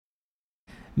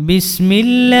بسم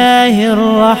الله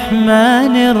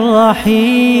الرحمن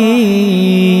الرحيم.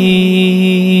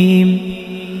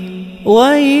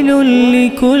 ويل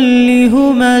لكل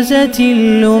همزة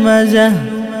لمزة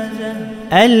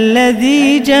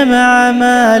الذي جمع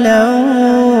مالا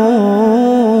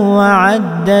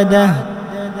وعدده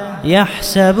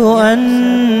يحسب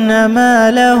أن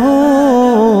ماله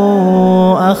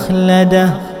أخلده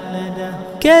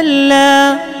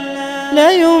كلا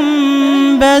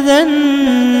لينبذن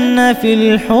في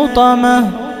الحطمة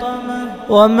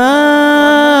وما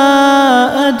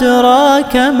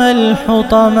أدراك ما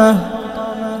الحطمة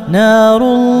نار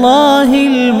الله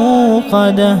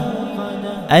الموقدة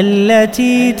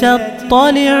التي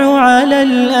تطلع على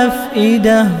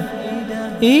الأفئدة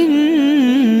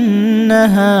إنها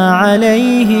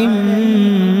عليهم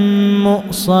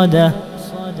مؤصدة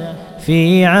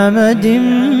في عمد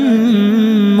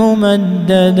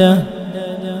ممددة.